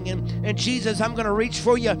morning, and Jesus, I'm going to reach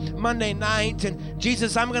for you Monday night, and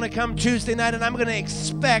Jesus, I'm going to come Tuesday night, and I'm going to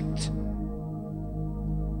expect.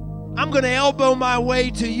 I'm going to elbow my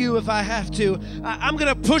way to you if I have to. I'm going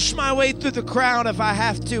to push my way through the crowd if I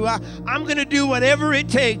have to. I'm going to do whatever it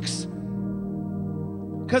takes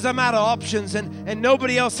because I'm out of options and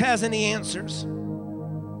nobody else has any answers.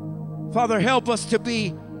 Father, help us to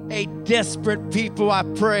be a desperate people, I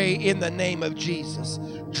pray, in the name of Jesus.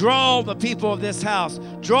 Draw the people of this house.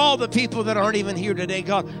 Draw the people that aren't even here today,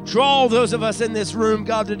 God. Draw those of us in this room,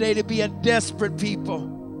 God, today to be a desperate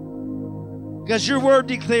people. Because your word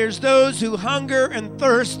declares those who hunger and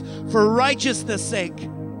thirst for righteousness' sake,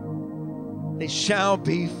 they shall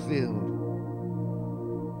be filled.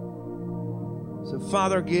 So,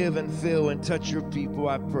 Father, give and fill and touch your people,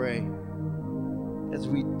 I pray, as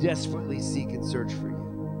we desperately seek and search for you.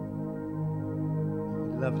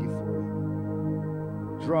 We love you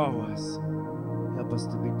for it. Draw us. Help us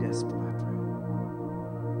to be desperate, I pray.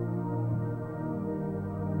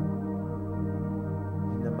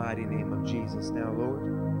 In the mighty name of Jesus. Now, Lord,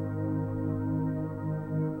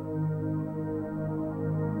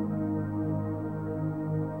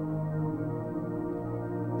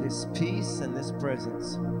 this peace and this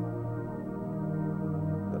presence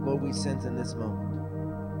that, Lord, we sense in this moment,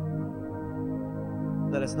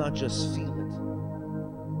 let us not just feel it,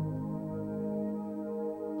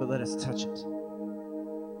 but let us touch it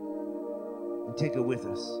and take it with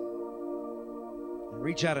us. And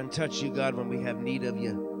reach out and touch you, God, when we have need of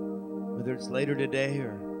you, whether it's later today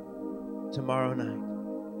or tomorrow night.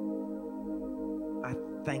 I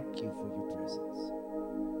thank you for your presence.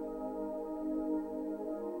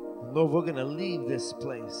 And Lord, we're going to leave this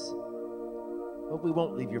place, but we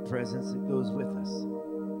won't leave your presence. It goes with us.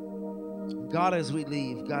 God, as we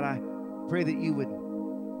leave, God, I pray that you would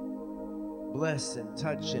bless and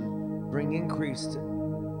touch and bring increase to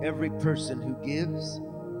every person who gives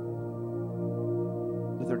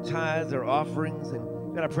with their tithes, their offerings.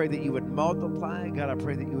 And God, I pray that you would multiply. God, I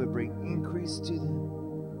pray that you would bring increase to them.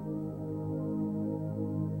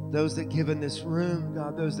 Those that give in this room,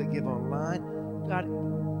 God, those that give online, God,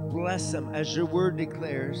 bless them as your word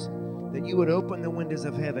declares that you would open the windows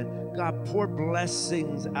of heaven. God, pour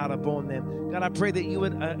blessings out upon them. God, I pray that you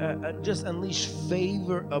would just unleash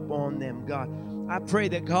favor upon them, God. I pray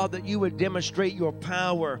that, God, that you would demonstrate your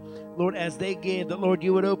power, Lord, as they give, that, Lord,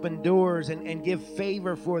 you would open doors and give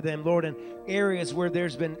favor for them, Lord, in areas where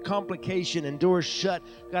there's been complication and doors shut.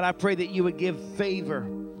 God, I pray that you would give favor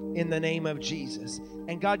in the name of Jesus.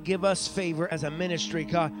 And God, give us favor as a ministry,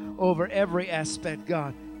 God, over every aspect,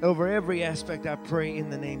 God. Over every aspect, I pray in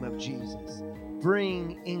the name of Jesus.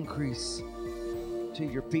 Bring increase to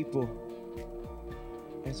your people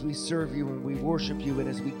as we serve you and we worship you and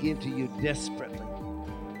as we give to you desperately.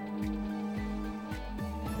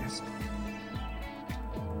 Desperately.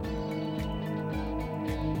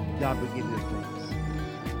 God, we give you the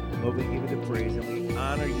thanks. Lord, we give you the praise and we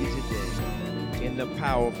honor you today in the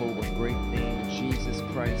powerful and great name of Jesus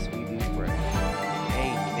Christ we do pray.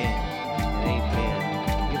 Amen.